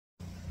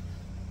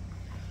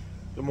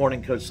Good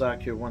morning, Coach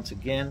Sack here once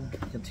again.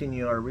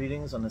 Continue our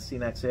readings on the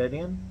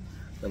Synaxarion,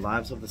 the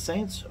lives of the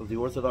saints of the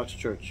Orthodox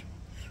Church.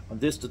 On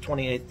this, the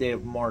 28th day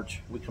of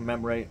March, we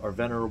commemorate our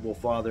venerable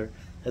father,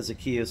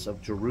 Hesychius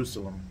of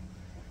Jerusalem.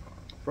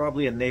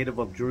 Probably a native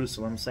of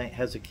Jerusalem, Saint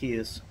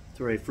Hesychius,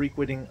 through a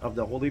frequenting of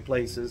the holy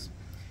places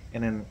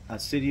and an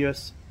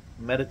assiduous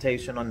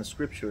meditation on the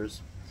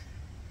Scriptures,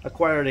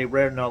 acquired a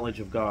rare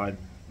knowledge of God.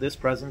 This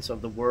presence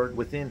of the Word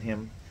within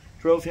him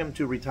drove him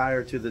to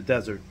retire to the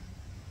desert,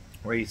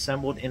 where he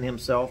assembled in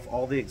himself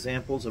all the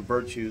examples of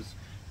virtues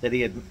that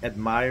he had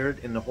admired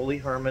in the holy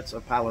hermits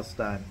of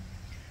Palestine.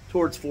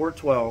 Towards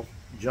 412,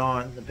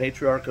 John, the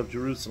Patriarch of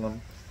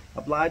Jerusalem,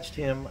 obliged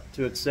him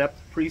to accept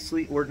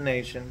priestly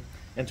ordination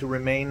and to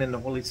remain in the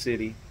holy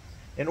city,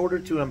 in order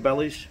to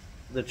embellish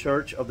the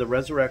church of the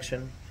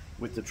resurrection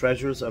with the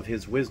treasures of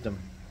his wisdom.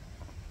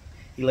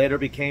 He later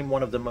became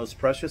one of the most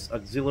precious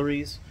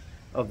auxiliaries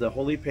of the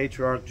holy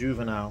Patriarch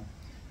Juvenal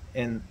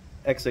in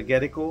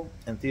exegetical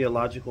and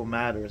theological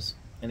matters,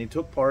 and he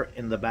took part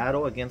in the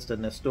battle against the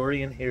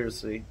Nestorian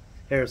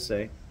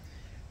heresy,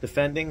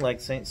 defending,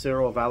 like St.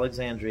 Cyril of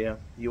Alexandria,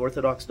 the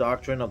orthodox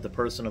doctrine of the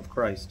person of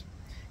Christ.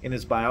 In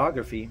his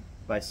biography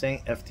by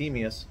St.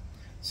 Efthymius,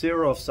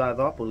 Cyril of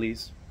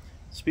Scythopolis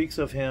speaks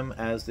of him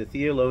as the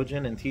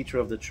theologian and teacher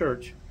of the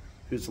Church,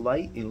 whose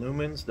light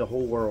illumines the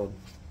whole world.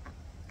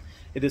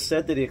 It is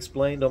said that he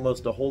explained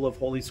almost the whole of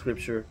Holy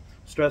Scripture,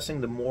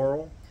 stressing the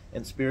moral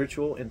and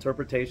spiritual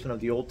interpretation of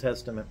the Old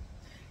Testament.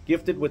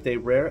 Gifted with a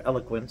rare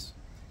eloquence,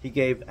 he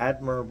gave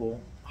admirable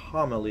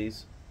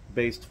homilies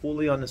based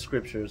fully on the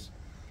Scriptures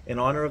in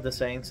honor of the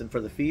saints and for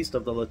the feast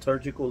of the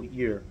liturgical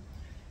year.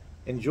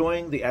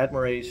 Enjoying the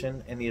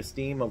admiration and the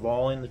esteem of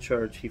all in the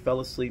Church, he fell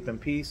asleep in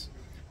peace,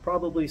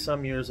 probably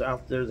some years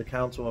after the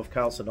Council of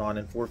Chalcedon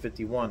in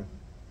 451.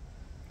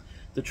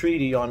 The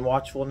treatise on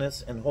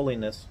watchfulness and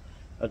holiness,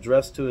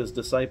 addressed to his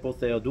disciple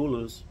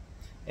Theodulus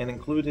and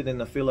included in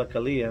the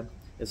Philokalia,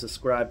 is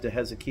ascribed to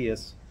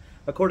Hesychius.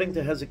 According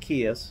to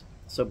Hesychius,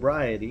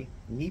 sobriety,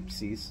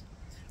 nipsis,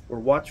 or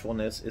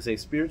watchfulness, is a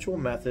spiritual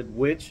method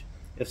which,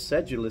 if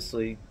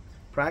sedulously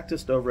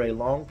practiced over a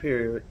long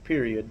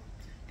period,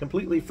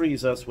 completely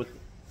frees us with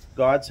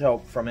God's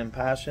help from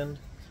impassioned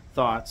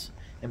thoughts,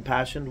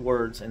 impassioned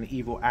words, and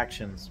evil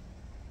actions.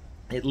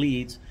 It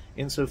leads,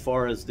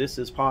 insofar as this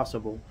is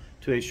possible,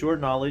 to a sure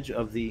knowledge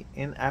of the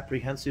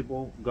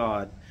inapprehensible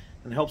God,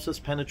 and helps us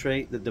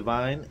penetrate the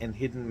divine and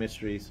hidden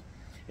mysteries.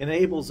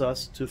 Enables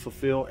us to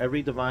fulfill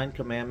every divine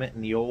commandment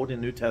in the Old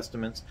and New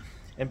Testaments,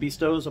 and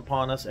bestows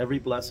upon us every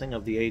blessing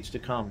of the age to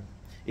come.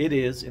 It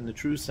is, in the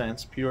true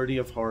sense, purity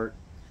of heart,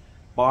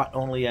 bought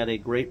only at a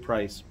great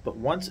price, but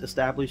once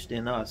established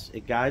in us,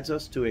 it guides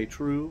us to a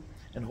true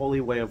and holy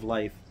way of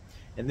life,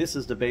 and this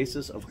is the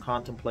basis of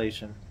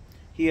contemplation.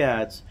 He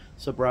adds,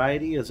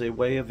 sobriety is a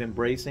way of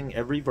embracing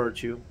every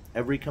virtue,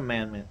 every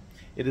commandment.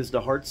 It is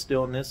the heart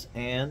stillness,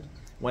 and,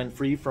 when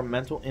free from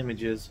mental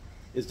images,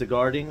 is the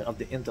guarding of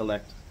the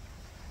intellect.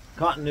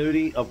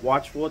 Continuity of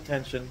watchful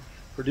attention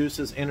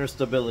produces inner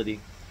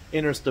stability.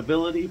 Inner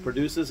stability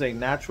produces a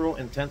natural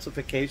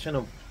intensification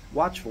of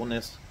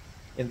watchfulness.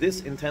 In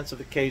this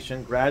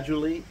intensification,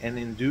 gradually and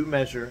in due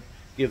measure,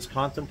 gives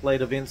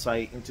contemplative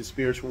insight into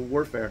spiritual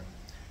warfare.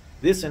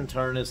 This in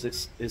turn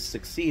is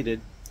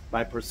succeeded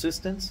by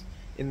persistence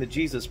in the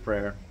Jesus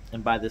prayer,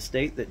 and by the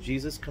state that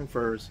Jesus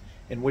confers,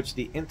 in which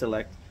the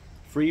intellect,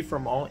 free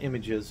from all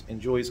images,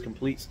 enjoys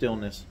complete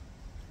stillness.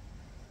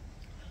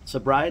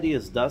 Sobriety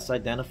is thus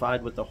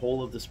identified with the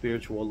whole of the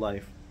spiritual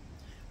life,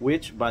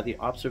 which, by the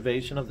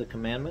observation of the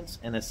commandments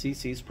and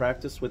asceses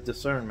practiced with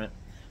discernment,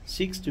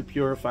 seeks to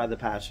purify the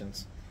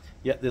passions.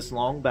 Yet this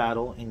long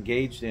battle,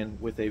 engaged in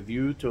with a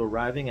view to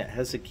arriving at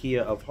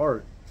hesychia of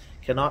heart,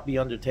 cannot be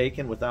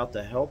undertaken without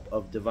the help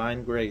of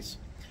divine grace,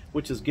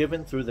 which is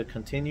given through the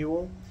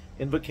continual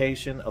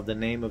invocation of the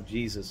name of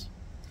Jesus.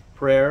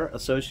 Prayer,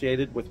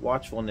 associated with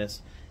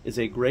watchfulness, is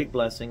a great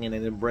blessing, and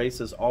it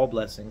embraces all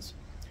blessings,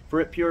 for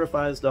it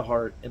purifies the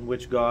heart in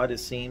which God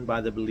is seen by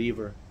the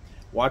believer.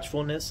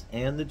 Watchfulness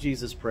and the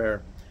Jesus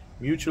prayer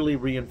mutually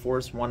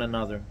reinforce one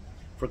another,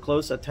 for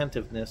close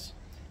attentiveness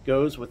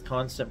goes with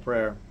constant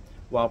prayer,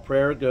 while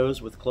prayer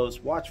goes with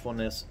close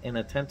watchfulness and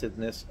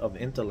attentiveness of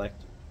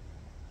intellect.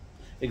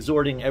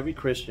 Exhorting every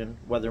Christian,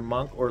 whether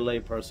monk or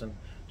layperson,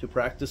 to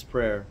practice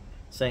prayer,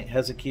 St.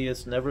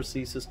 Hesychius never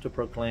ceases to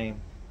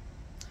proclaim,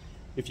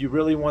 if you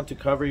really want to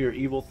cover your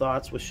evil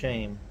thoughts with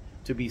shame,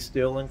 to be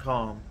still and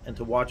calm, and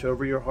to watch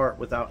over your heart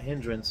without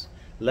hindrance,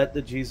 let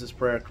the Jesus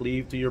prayer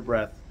cleave to your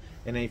breath.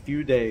 In a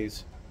few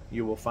days,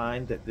 you will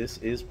find that this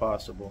is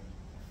possible.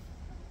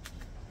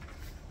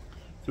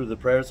 Through the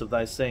prayers of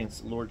thy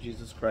saints, Lord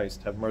Jesus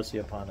Christ, have mercy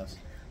upon us.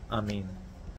 Amen.